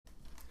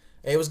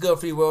Hey, what's good,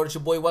 free world? It's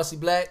your boy Wesley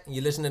Black, and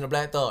you're listening to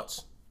Black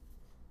Thoughts.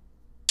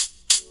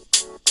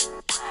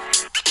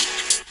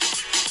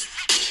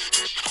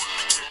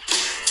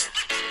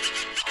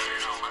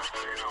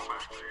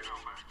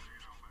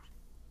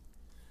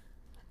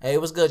 Hey,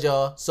 what's good,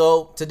 y'all?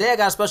 So today I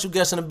got a special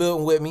guest in the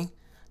building with me,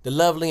 the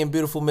lovely and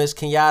beautiful Miss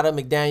Kenyatta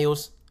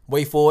McDaniels.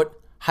 Wait for it,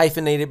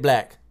 hyphenated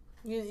black.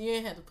 You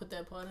ain't have to put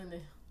that part in there.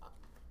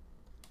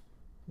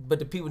 But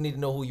the people need to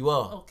know who you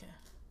are. Okay,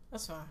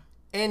 that's fine.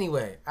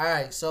 Anyway, all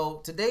right.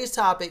 So today's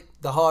topic,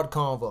 the hard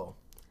convo.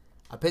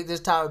 I picked this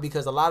topic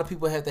because a lot of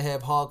people have to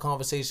have hard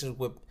conversations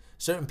with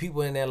certain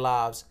people in their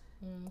lives,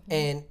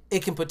 and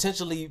it can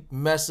potentially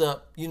mess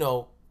up,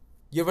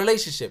 your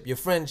relationship, your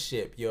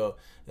friendship, your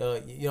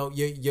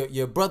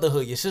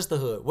brotherhood, your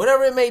sisterhood,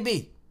 whatever it may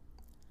be.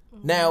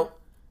 Now,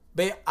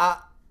 babe,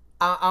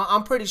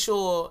 I'm pretty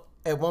sure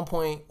at one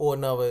point or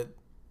another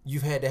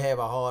you've had to have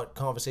a hard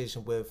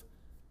conversation with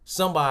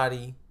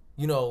somebody,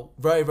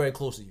 very, very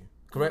close to you.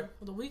 Correct?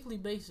 On a weekly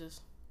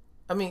basis.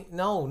 I mean,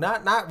 no,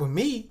 not with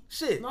me.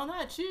 Shit. No,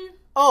 not you.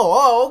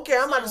 Oh, okay.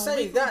 I'm about to On a say,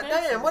 weekly God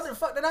damn, basis. what the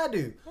fuck did I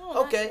do?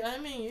 No, Okay. I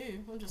mean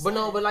you. I'm just But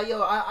saying. no, but like,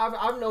 yo,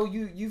 I know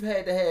you've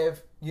had to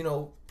have,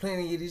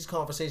 plenty of these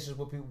conversations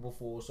with people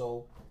before,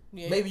 so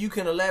Yeah. maybe you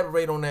can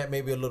elaborate on that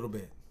maybe a little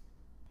bit.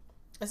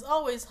 It's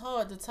always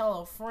hard to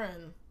tell a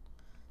friend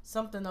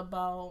something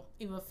about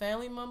either a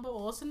family member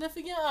or a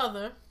significant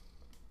other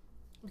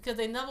because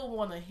they never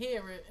want to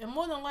hear it. And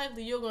more than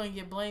likely, you're going to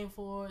get blamed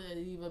for it,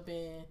 either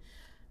being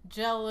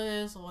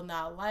jealous or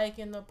not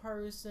liking the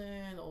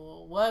person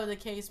or whatever the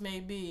case may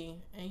be.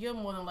 And you're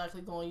more than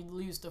likely going to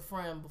lose the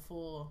friend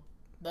before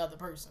the other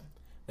person.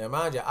 Now,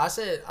 mind you, I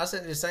said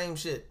the same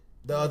shit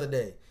the other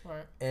day.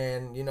 Right.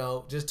 And,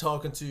 just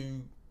talking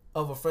to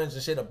other friends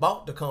and shit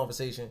about the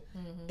conversation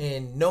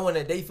and knowing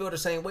that they feel the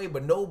same way,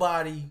 but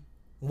nobody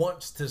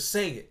wants to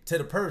say it to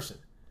the person.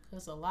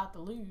 There's a lot to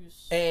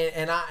lose.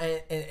 And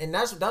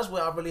that's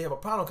where I really have a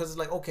problem, because it's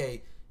like,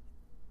 okay,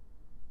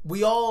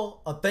 we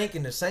all are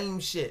thinking the same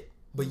shit,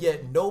 but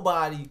yet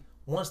nobody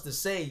wants to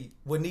say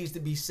what needs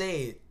to be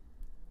said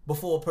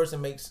before a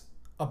person makes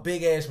a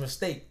big ass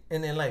mistake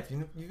in their life.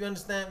 You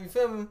understand? You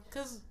feel me?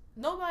 Because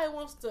nobody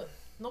wants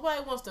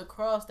to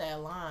cross that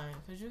line.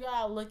 Because you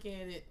gotta look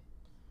at it.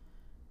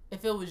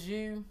 If it was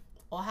you,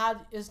 or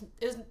how it's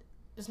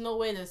no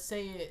way to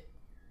say it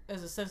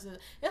as a sensitive.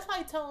 It's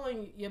like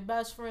telling your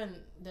best friend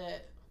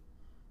that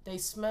they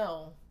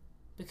smell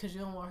because you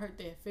don't want to hurt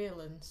their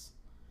feelings,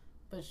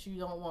 but you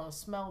don't want to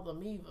smell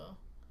them either.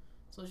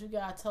 So you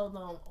gotta tell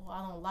them, "Oh,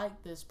 I don't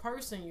like this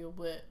person you're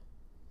with,"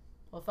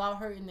 without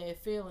hurting their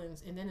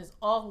feelings. And then it's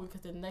awkward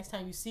because the next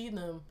time you see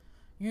them,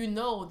 you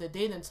know that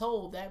they done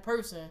told that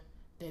person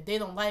that they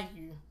don't like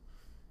you.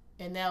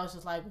 And now it's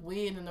just like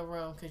weird in the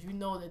room because you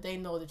know that they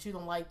know that you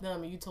don't like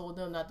them and you told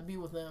them not to be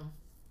with them.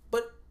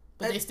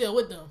 But they still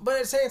with them. But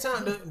at the same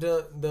time,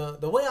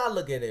 the way I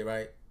look at it,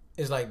 right,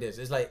 is like this.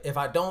 It's like if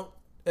I don't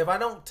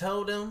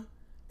tell them,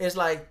 it's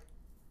like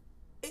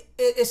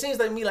it seems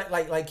like me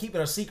like keeping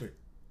a secret.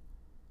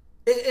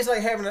 It's like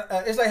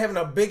having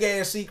a big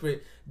ass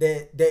secret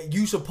that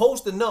you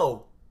supposed to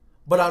know,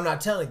 but I'm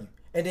not telling you.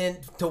 And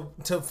then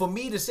for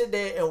me to sit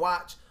there and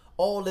watch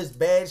all this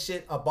bad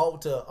shit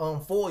about to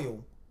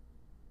unfoil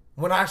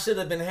when I should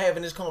have been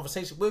having this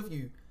conversation with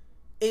you.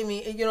 I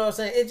mean, you know what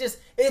I'm saying?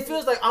 It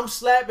feels like I'm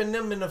slapping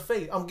them in the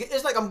face.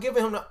 It's like I'm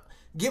giving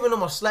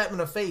him a slap in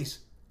the face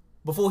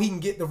before he can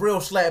get the real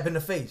slap in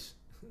the face.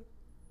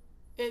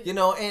 And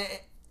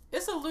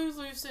It's a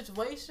lose-lose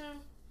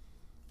situation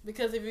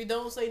because if you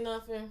don't say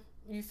nothing,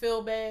 you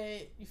feel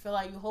bad. You feel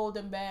like you hold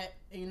them back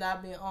and you're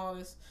not being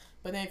honest.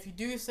 But then if you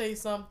do say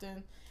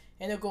something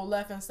and it go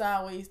left and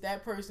sideways,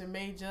 that person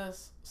may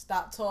just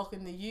stop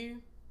talking to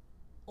you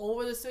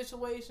over the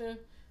situation.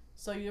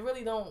 So you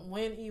really don't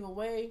win either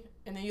way.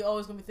 And then you're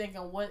always going to be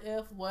thinking, what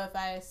if I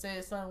had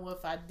said something? What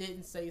if I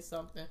didn't say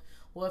something?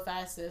 What if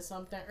I said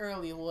something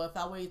earlier? What if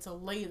I waited till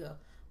later?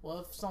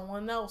 What if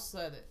someone else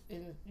said it?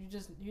 And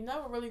you're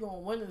never really going to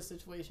win in the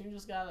situation. You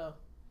just got to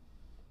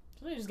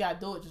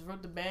do it. Just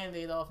rip the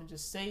Band-Aid off and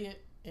just say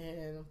it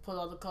and put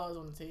all the cards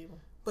on the table.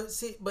 But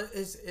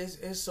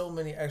it's so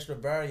many extra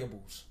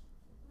variables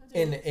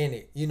in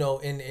it,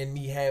 in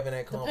me having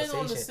that conversation. Depending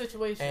on the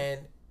situation.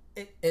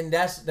 And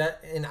that's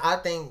that, and I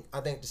think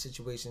the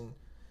situation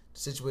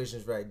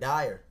is very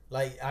dire.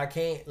 Like I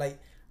can't,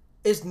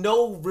 it's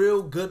no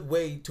real good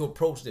way to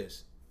approach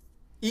this.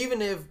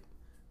 Even if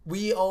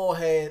we all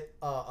had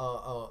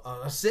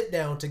a sit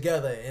down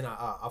together in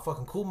a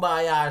fucking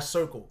kumbaya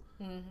circle,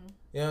 you know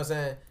what I'm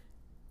saying?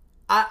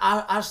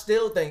 I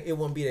still think it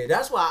wouldn't be there.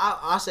 That's why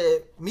I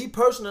said, me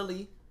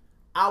personally,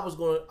 I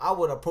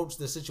would approach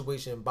the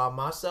situation by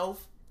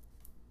myself.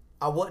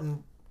 I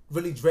wouldn't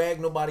really drag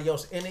nobody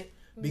else in it.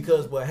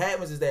 Because what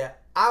happens is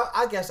that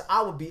I guess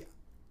I would be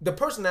the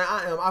person that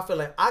I am. I feel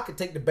like I could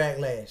take the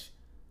backlash.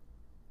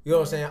 You know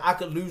what I'm saying? I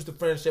could lose the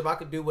friendship. I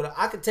could do what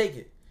I could take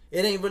it.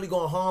 It ain't really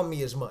gonna harm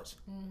me as much.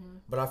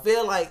 But I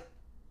feel like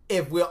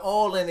if we're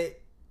all in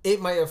it, it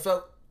might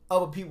affect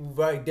other people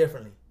very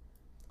differently.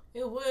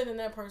 It would, and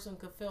that person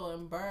could feel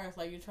embarrassed,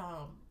 like you're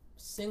trying to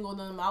single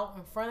them out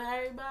in front of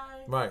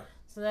everybody. Right.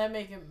 So that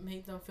make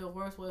them feel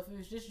worse. Well, if it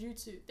was just you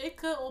two, they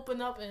could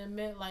open up and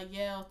admit, like,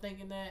 yeah, I was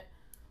thinking that.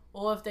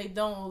 Or if they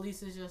don't, at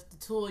least it's just the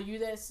two of you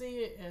that see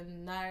it,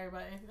 and not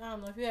everybody. I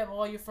don't know, if you have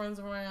all your friends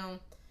around,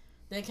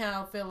 they kind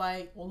of feel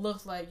like, well,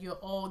 looks like you're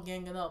all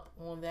ganging up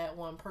on that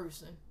one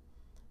person.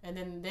 And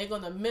then they're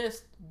going to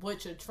miss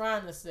what you're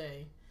trying to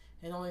say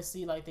and only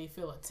see, like, they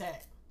feel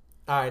attacked.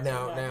 All right,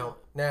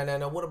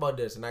 now, what about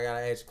this? And I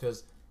gotta ask,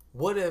 because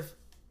what if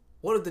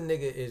the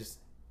nigga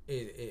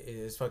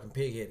is fucking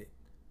pig-headed?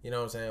 You know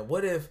what I'm saying?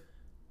 What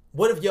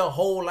if your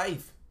whole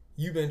life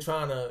you've been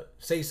trying to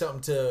say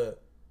something to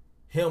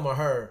him or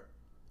her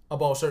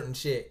about certain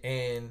shit,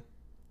 and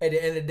at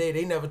the end of the day,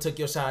 they never took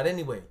your side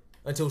anyway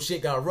until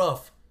shit got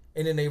rough,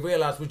 and then they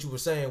realized what you were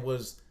saying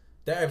was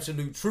the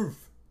absolute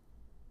truth.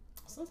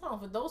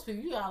 Sometimes for those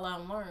people, you gotta let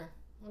them learn.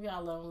 You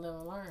gotta let them live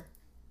and learn.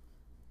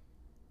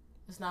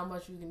 There's not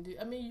much you can do.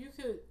 I mean, you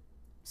could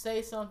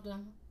say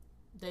something,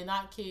 they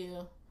not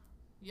care,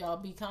 y'all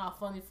be kind of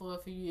funny for a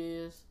few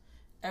years,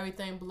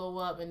 everything blow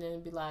up, and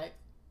then be like,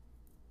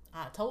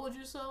 I told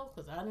you so,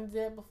 because I didn't do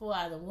that before,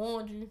 I done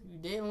warned you, you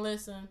didn't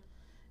listen,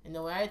 and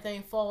then when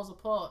everything falls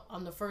apart,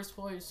 I'm the first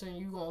person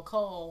you gonna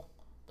call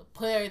to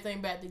put everything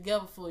back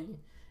together for you,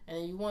 and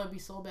then you want to be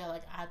so bad,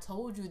 like, I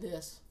told you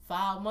this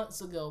 5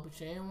 months ago, but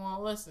you didn't want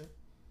to listen.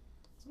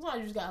 Sometimes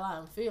you just gotta let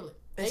them feel it.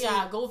 They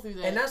gotta go through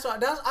that. And that's why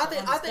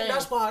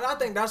I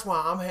think that's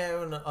why I'm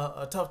having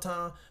a tough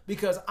time,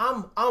 because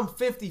I'm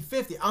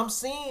 50-50. I'm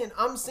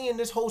seeing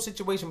this whole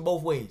situation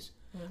both ways.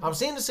 Mm-hmm. I'm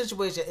seeing the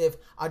situation, if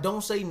I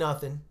don't say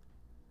nothing,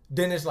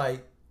 then it's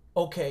like,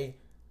 okay,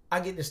 I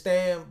get to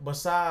stand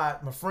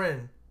beside my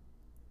friend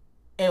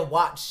and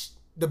watch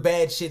the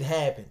bad shit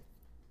happen,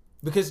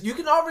 because you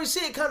can already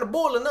see it kind of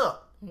boiling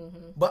up.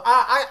 Mm-hmm. But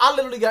I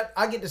literally get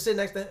to sit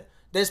next to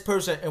this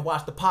person and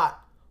watch the pot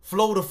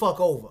flow the fuck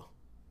over.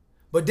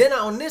 But then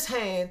on this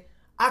hand,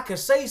 I could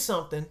say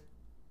something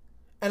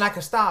and I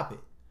could stop it.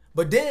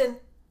 But then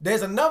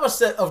there's another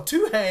set of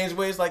two hands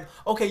where it's like,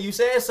 okay, you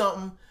said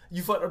something,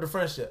 you fucked up the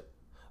friendship.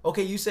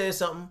 Okay, you said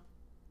something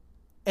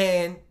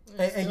and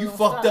you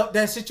fucked up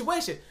that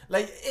situation.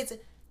 Like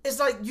it's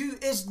like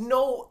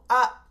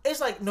it's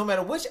like no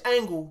matter which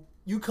angle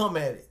you come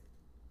at it,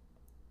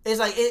 it's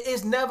like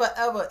it's never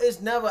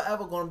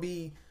ever gonna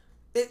be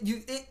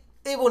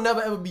it will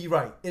never ever be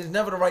right. It's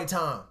never the right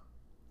time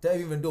to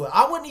even do it.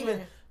 I wouldn't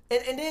even,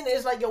 and then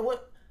it's like, yo,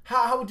 what?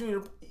 How would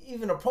you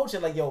even approach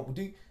it? Like, yo,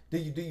 do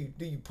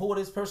you pull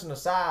this person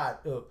aside,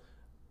 and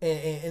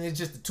it's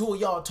just the two of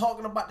y'all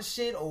talking about the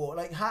shit, or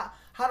like how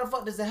the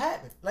fuck does it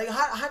happen? Like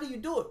how do you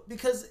do it?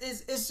 Because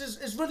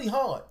it's really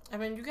hard. I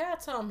mean, you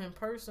gotta tell them in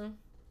person.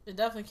 It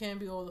definitely can't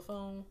be over the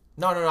phone.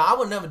 No, I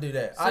would never do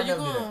that. So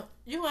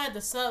you're gonna have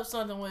to set up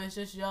something where it's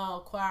just y'all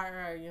quiet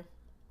area.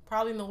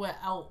 Probably nowhere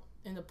out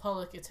in the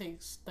public. It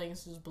takes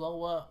things to just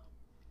blow up.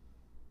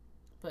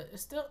 But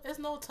it's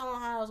no telling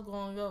how it's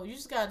going to go. You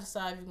just got to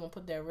decide if you're going to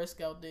put that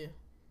risk out there.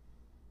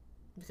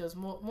 Because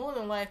more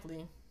than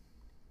likely,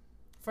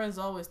 friends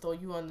always throw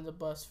you under the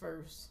bus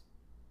first.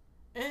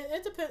 And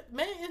it depends.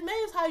 It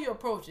matters how you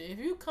approach it. If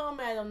you come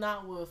at them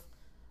not with,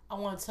 I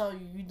want to tell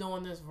you, you're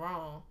doing this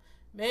wrong.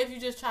 Maybe if you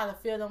just try to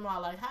feel them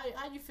out, like,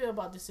 how you feel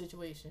about this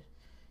situation?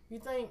 You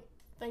think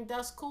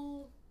that's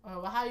cool?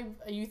 Or how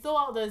you throw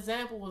out the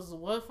example was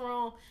what's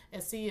wrong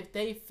and see if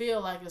they feel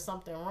like it's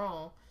something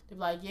wrong. They're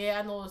like, yeah,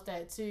 I noticed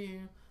that too,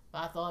 but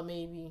I thought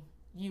maybe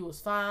you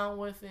was fine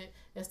with it.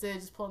 Instead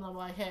of just pulling up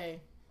like, hey,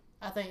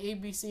 I think A,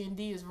 B, C, and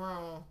D is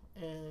wrong,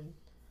 and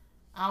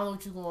I don't know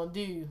what you're going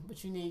to do,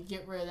 but you need to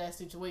get rid of that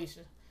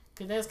situation.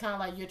 Because that's kind of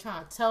like you're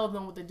trying to tell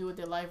them what to do with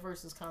their life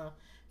versus kind of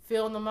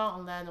feeling them out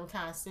and letting them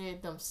kind of say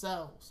it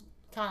themselves.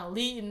 Kind of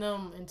leading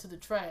them into the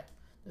trap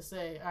to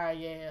say, all right,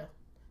 yeah,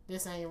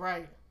 this ain't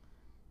right,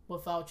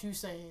 without you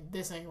saying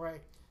this ain't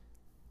right.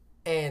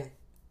 And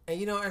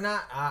you know, and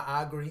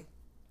I agree.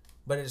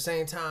 But at the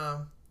same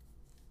time,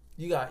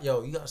 you got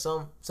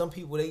some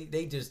people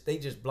they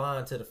just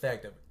blind to the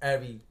fact of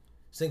every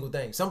single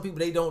thing. Some people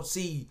they don't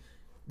see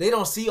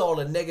all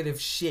the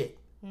negative shit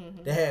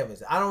that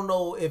happens. I don't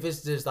know if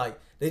it's just like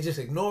they just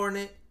ignoring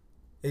it,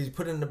 they just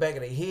put it in the back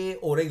of their head,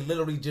 or they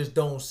literally just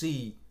don't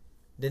see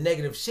the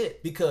negative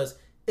shit, because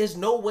it's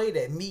no way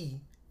that me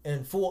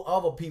and 4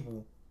 other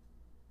people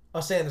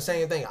are saying the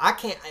same thing. I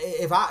can't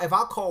if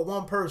I call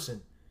one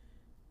person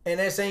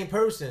and that same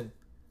person,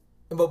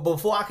 but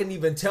before I can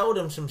even tell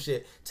them some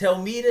shit,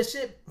 tell me the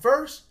shit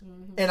first,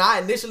 and I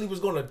initially was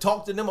going to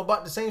talk to them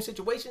about the same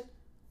situation.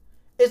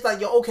 It's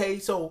like, yo, okay,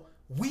 so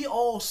we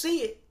all see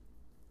it,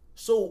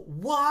 so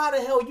why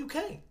the hell you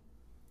can't?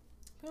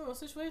 People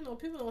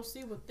don't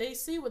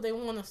see what they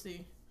want to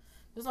see.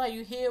 It's like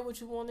you hear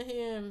what you want to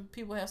hear, and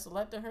people have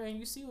selected her, and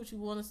you see what you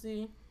want to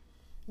see.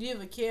 You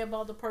either care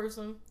about the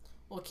person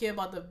or care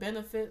about the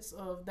benefits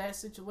of that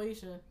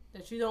situation,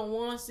 that you don't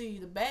want to see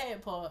the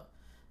bad part.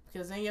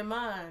 Because in your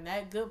mind,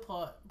 that good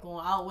part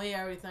going to outweigh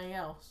everything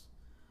else.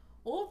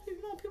 Or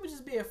people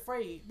just be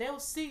afraid. They'll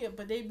see it,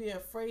 but they be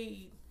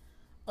afraid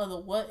of the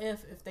what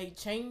if they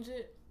change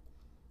it.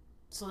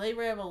 So they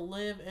rather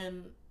live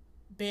in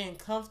being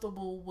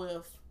comfortable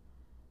with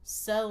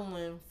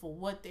settling for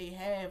what they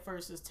have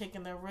versus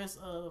taking the risk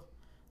of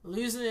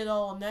losing it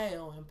all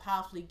now and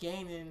possibly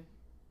gaining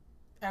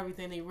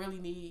everything they really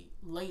need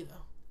later.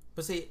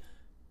 But see,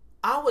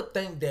 I would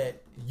think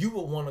that you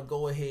would want to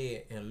go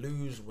ahead and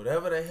lose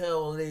whatever the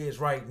hell it is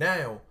right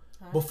now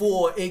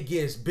before it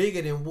gets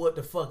bigger than what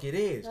the fuck it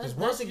is. Because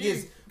once it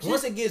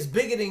gets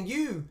bigger than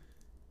you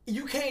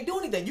can't do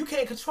anything. You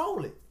can't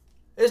control it.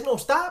 There's no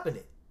stopping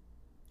it.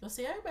 But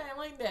see, everybody ain't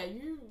like that.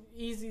 You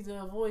easy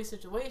to avoid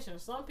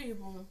situations. Some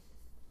people,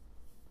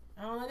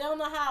 they don't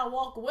know how to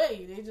walk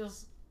away. They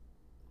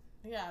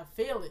gotta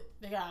feel it.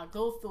 They gotta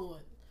go through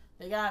it.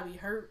 They gotta be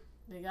hurt.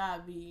 They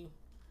gotta be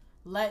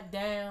let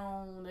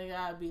down. They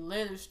gotta be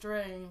led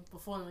astray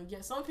before they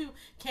get. Some people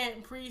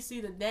can't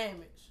pre-see the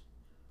damage.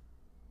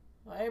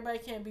 Well, everybody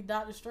can't be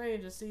Doctor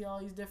Strange and see all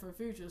these different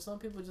futures. Some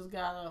people just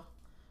gotta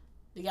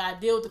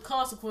deal with the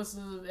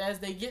consequences as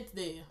they get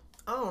there.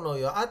 I don't know,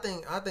 yo. I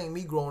think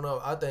me growing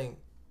up, talking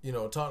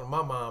to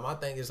my mom, I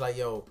think it's like,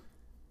 yo,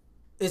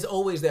 it's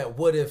always that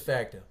what if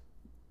factor.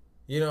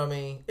 You know what I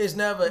mean? It's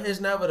never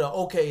the,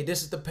 okay,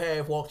 this is the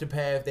path, walk the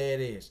path, there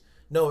it is.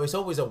 No, it's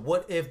always a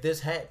what if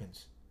this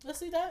happens. Let's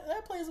see,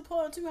 that plays a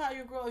part too, how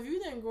you grow. If you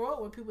didn't grow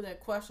up with people that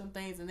question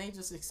things and they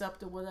just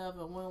accepted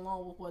whatever and went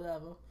along with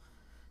whatever,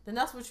 then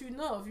that's what you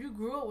know. If you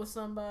grew up with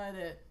somebody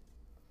that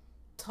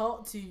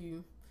talked to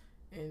you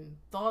and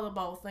thought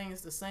about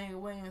things the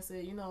same way and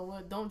said, you know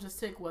what, don't just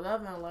take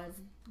whatever in life,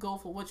 go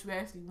for what you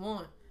actually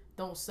want.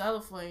 Don't settle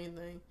for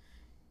anything.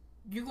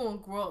 You're going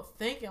to grow up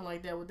thinking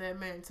like that with that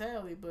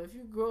mentality. But if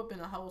you grew up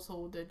in a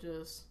household that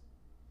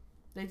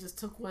they just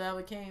took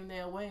whatever came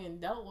their way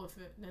and dealt with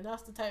it, then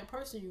that's the type of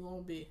person you're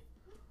going to be.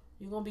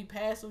 You're going to be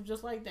passive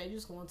just like that. You're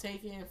just going to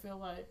take it and feel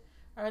like,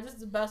 all right, this is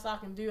the best I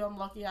can do. I'm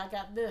lucky I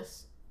got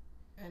this.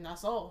 And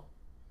that's all.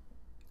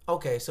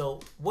 Okay,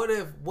 so what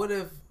if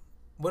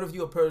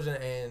you're a person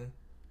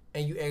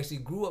and you actually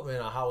grew up in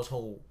a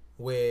household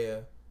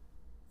where,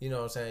 you know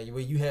what I'm saying,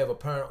 where you have a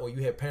parent or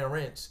you have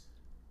parents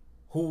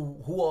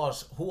who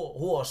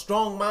are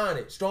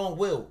strong-minded,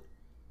 strong-willed,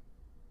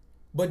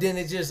 but then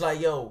it's just like,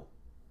 yo,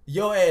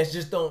 your ass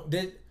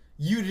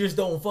you just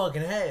don't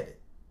fucking have it.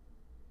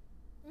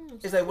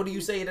 It's like, what do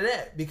you say to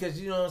that?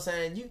 Because you know what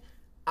I'm saying,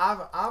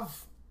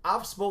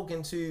 I've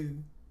spoken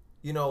to,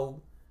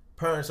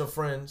 parents or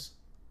friends,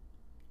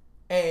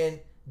 and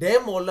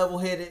they're more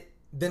level-headed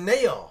than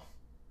they are.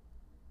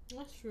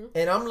 That's true.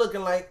 And I'm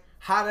looking like,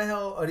 how the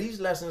hell are these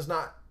lessons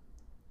not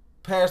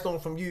passed on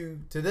from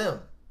you to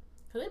them?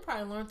 Because they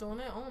probably learned through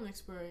their own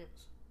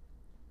experience.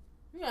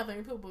 You gotta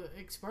think people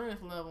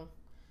experience level.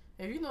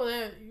 If you know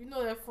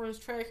that friend's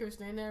track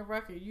history and their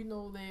record, you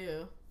know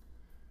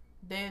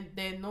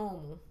they're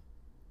normal.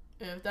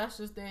 And if that's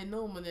just their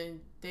normal,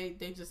 then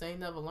they just ain't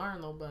never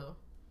learned no better.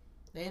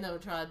 They ain't never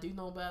try to do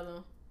no better.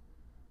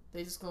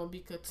 They just gonna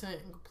be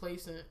content and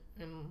complacent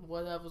in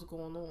whatever's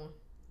going on.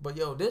 But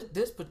yo,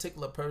 this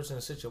particular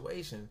person's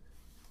situation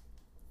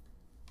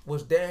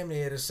was damn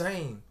near the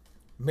same.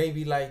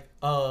 Maybe like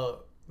a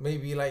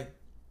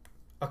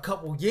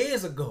couple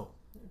years ago.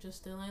 You just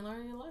still ain't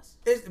learning your lesson.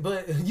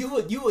 But you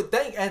would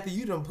think after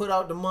you done put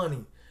out the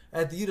money,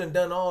 after you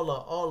done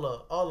all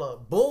the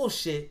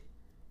bullshit,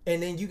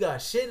 and then you got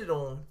shitted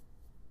on,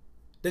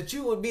 that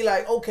you would be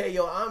like, okay,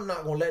 yo, I'm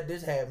not gonna let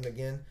this happen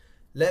again.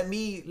 Let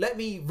me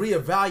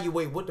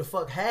reevaluate what the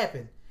fuck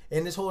happened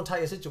in this whole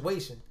entire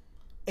situation,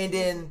 and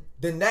then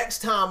the next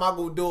time I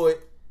go do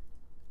it,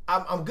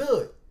 I'm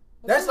good.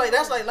 That's like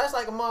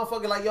a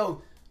motherfucker like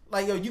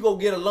yo, you go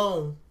get a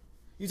loan,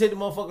 you take the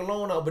motherfucking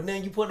loan out, but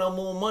then you putting out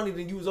more money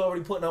than you was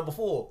already putting out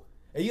before,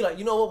 and you like,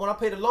 you know what? When I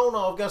pay the loan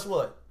off, guess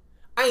what?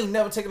 I ain't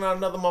never taking out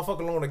another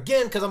motherfucking loan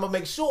again, because I'm gonna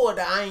make sure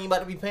that I ain't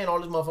about to be paying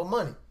all this motherfucking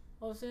money.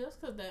 Oh, see, that's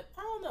because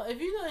I don't know.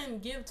 If you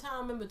didn't give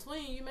time in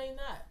between, you may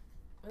not.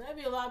 And that'd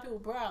be a lot of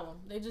people's problem.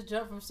 They just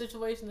jump from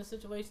situation to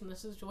situation to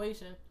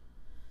situation.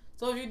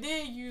 So if you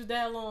did use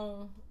that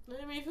loan,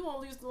 I mean, if you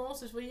want to use the loan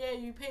situation, yeah,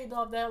 you paid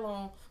off that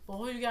loan, but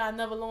what you got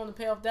another loan to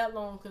pay off that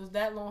loan because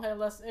that loan had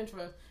less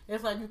interest.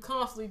 It's like you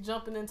constantly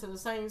jumping into the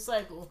same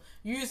cycle,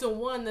 using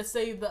one to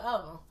save the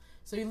other.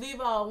 So you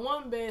leave out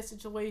one bad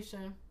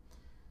situation,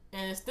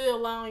 and it's still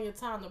allowing your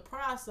time to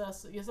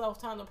process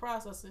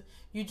it,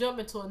 you jump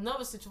into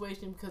another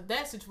situation because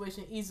that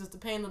situation eases the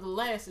pain of the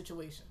last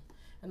situation.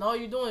 And all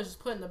you're doing is just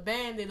putting a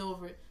Band-Aid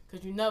over it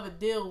because you never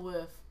deal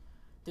with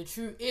the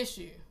true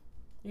issue.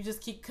 You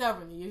just keep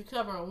covering it. You're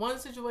covering one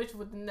situation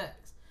with the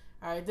next.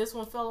 Alright, this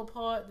one fell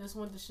apart, this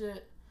one to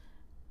shit.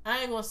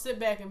 I ain't going to sit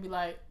back and be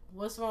like,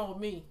 what's wrong with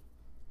me?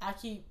 I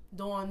keep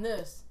doing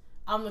this.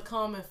 I'm the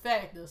common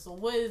factor. So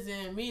what is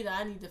it in me that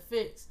I need to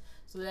fix?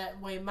 So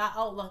that way my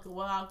outlook of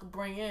what I could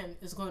bring in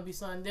is going to be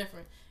something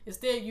different.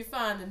 Instead, you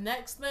find the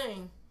next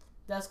thing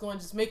that's going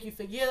to just make you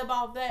forget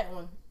about that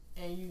one.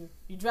 And you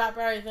drop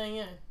everything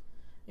in.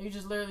 And you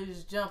just literally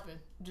just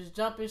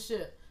jumping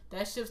ship.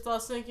 That ship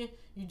starts sinking,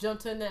 you jump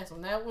to the next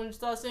one. That one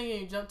starts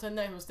sinking, you jump to the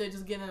next one. Instead of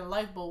just getting in a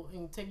lifeboat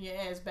and taking your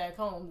ass back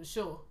home to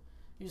shore.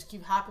 You just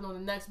keep hopping on the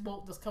next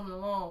boat that's coming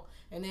along,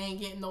 and they ain't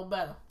getting no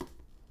better.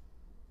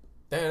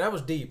 Damn, that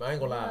was deep. I ain't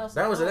gonna lie. Yeah,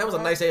 That was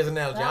a nice ass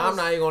analogy. I'm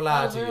not even gonna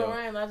lie to you.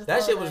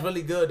 That shit was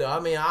really good though.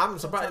 I mean, I'm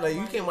surprised. Like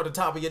you came on the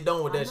top of your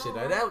dome with that shit.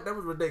 Like, that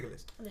was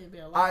ridiculous.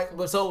 All right,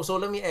 but so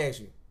let me ask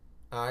you.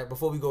 All right,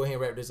 before we go ahead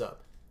and wrap this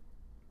up,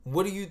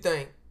 what do you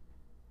think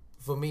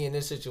for me in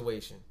this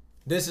situation?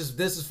 This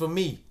is for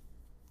me.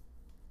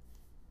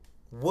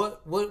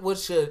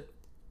 What's the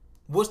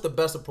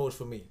best approach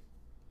for me?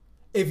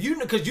 If you,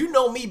 because you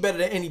know me better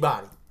than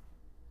anybody.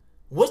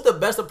 What's the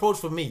best approach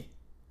for me?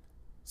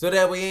 So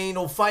that way ain't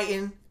no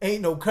fighting,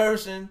 ain't no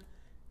cursing,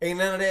 ain't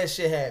none of that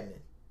shit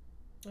happening.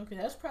 Okay,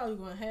 that's probably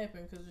gonna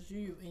happen because it's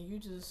you, and you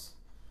just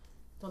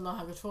don't know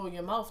how to control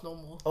your mouth no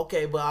more.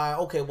 Okay,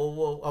 but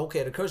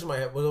the cursing might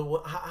happen.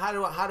 Well, how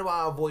do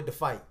I avoid the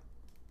fight?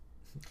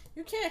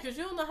 You can't, because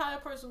you don't know how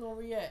that person gonna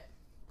react.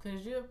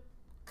 Because you're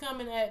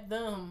coming at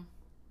them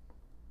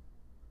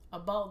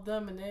about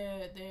them and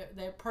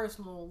their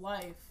personal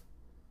life.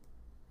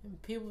 And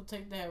people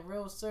take that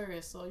real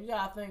serious. So you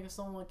gotta think if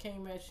someone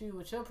came at you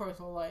with your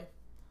personal life,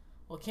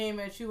 or came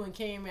at you and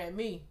came at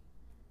me,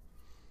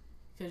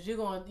 because you're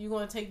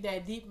gonna take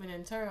that deep and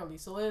internally.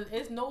 So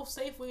it's no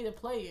safe way to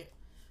play it.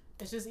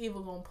 It's just either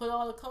gonna put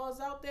all the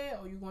cards out there,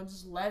 or you're gonna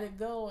just let it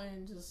go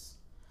and just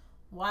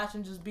watch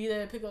and just be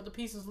there and pick up the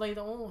pieces later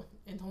on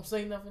and don't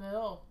say nothing at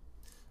all.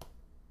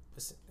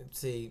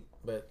 See,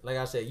 but like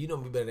I said, you know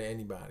me better than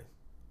anybody.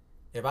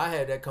 If I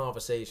had that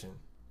conversation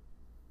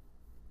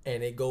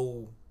and it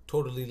go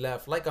totally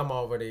left, like I'm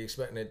already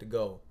expecting it to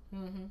go,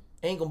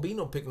 ain't gonna be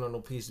no picking on no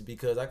pieces,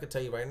 because I can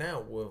tell you right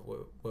now,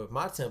 with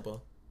my temper,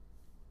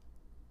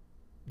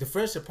 the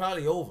friendship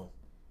probably over.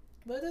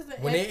 But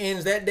when it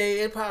ends that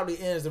day, it probably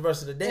ends the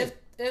rest of the day.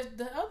 If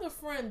the other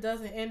friend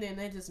doesn't end it and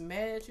they're just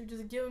mad at you,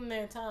 just give them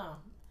their time.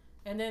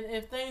 And then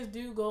if things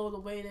do go the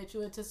way that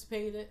you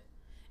anticipated,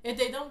 if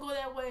they don't go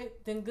that way,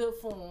 then good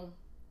for them.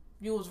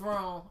 You was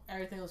wrong.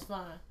 Everything was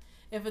fine.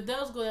 If it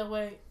does go that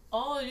way,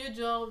 all your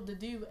job to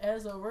do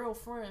as a real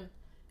friend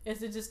is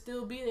to just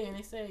still be there. And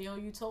they say, yo,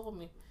 you told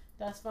me.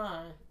 That's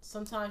fine.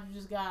 Sometimes you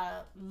just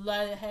gotta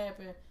let it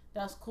happen.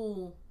 That's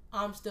cool.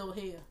 I'm still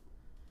here.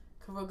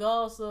 Cause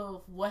regardless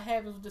of what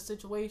happens with the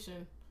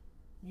situation,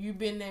 you've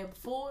been there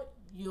before,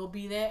 you'll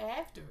be there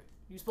after it.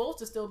 You're supposed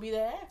to still be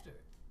there after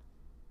it.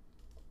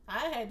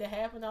 I had that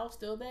happen, I was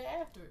still there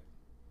after it.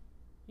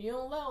 You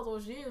don't let all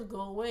those years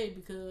go away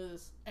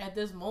because at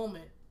this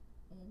moment,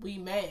 we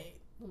mad.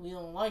 We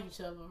don't like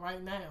each other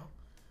right now.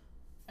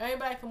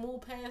 Everybody can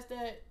move past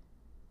that.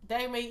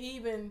 That may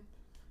even,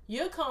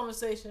 your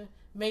conversation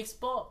may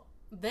spark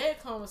their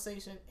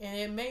conversation, and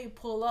it may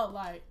pull up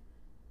like,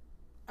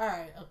 all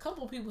right, a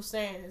couple people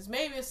saying this.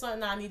 Maybe it's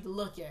something I need to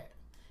look at.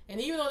 And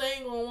even though they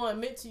ain't going to want to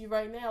admit to you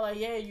right now, like,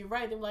 yeah, you're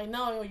right. They're like,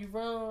 no, yo, you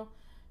wrong.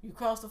 You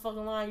crossed the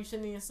fucking line. You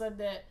shouldn't even said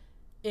that.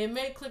 It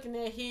may click in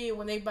their head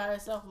when they by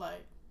themselves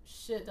like,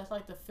 shit, that's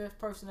like the 5th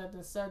person that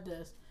done said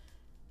this.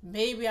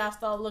 Maybe I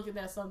start looking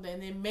at something,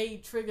 and it may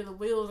trigger the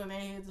wheels in their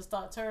head to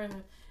start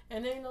turning.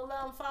 And then, let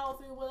them follow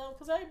through with them.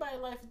 Because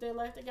everybody's life is their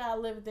life. They got to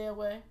live it their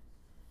way.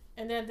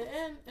 And then at the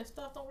end, if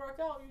stuff don't work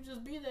out, you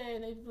just be there,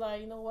 and they be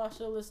like, you know what, I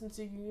should listen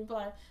to you. You be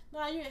like,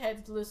 nah, you ain't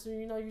had to listen.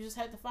 You just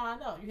had to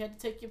find out. You had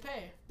to take your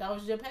path. That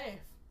was your path.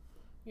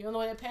 You don't know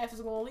where that path is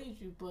going to lead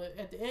you, but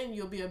at the end,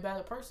 you'll be a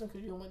better person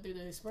because you went through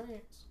the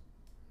experience.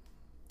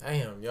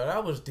 Damn, yo,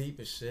 that was deep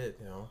as shit,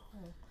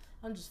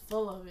 I'm just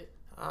full of it.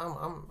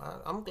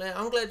 I'm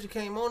glad you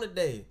came on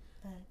today.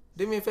 Thanks.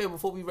 Do me a favor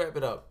before we wrap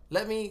it up.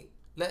 Let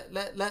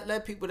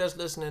people that's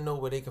listening know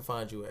where they can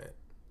find you at.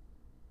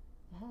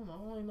 I don't know. I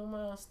only know my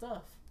other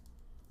stuff.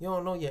 You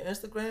don't know your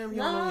Instagram? You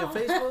don't know your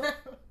Facebook?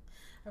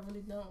 I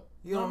really don't.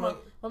 You don't know?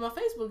 But my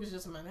Facebook is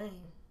just my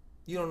name.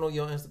 You don't know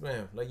your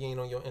Instagram? Like you ain't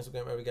on your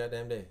Instagram every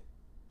goddamn day?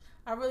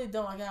 I really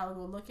don't. I gotta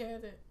go look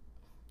at it.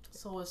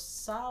 So it's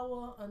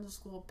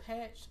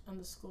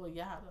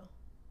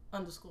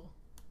sour_patch_yada_.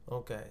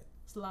 Okay.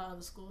 It's a lot of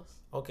underscores.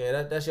 Okay,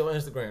 that's your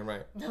Instagram,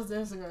 right? That's the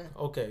Instagram.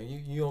 Okay,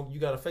 you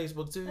got a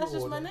Facebook too? That's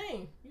just my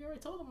name. You already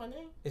told them my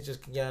name. It's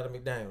just Kenyatta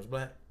McDaniels,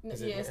 black.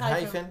 It's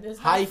hyphen? It's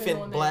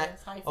hyphen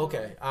black. Hyphen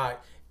okay, all right.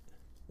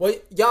 Well,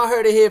 y'all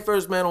heard it here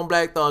first, man, on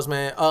Black Thoughts,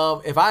 man.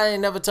 If I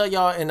ain't never tell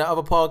y'all in the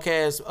other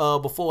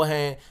podcast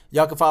beforehand,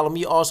 y'all can follow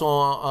me also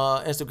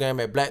on Instagram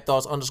at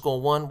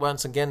BlackThoughts_1.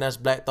 Once again, that's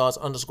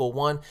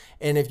BlackThoughts_1.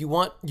 And if you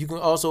want, you can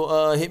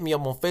also hit me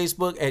up on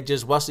Facebook at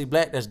just Wesley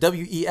Black. That's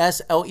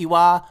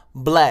WESLEY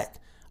Black.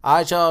 All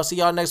right, y'all. See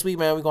y'all next week,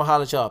 man. We're going to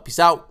holler at y'all. Peace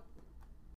out.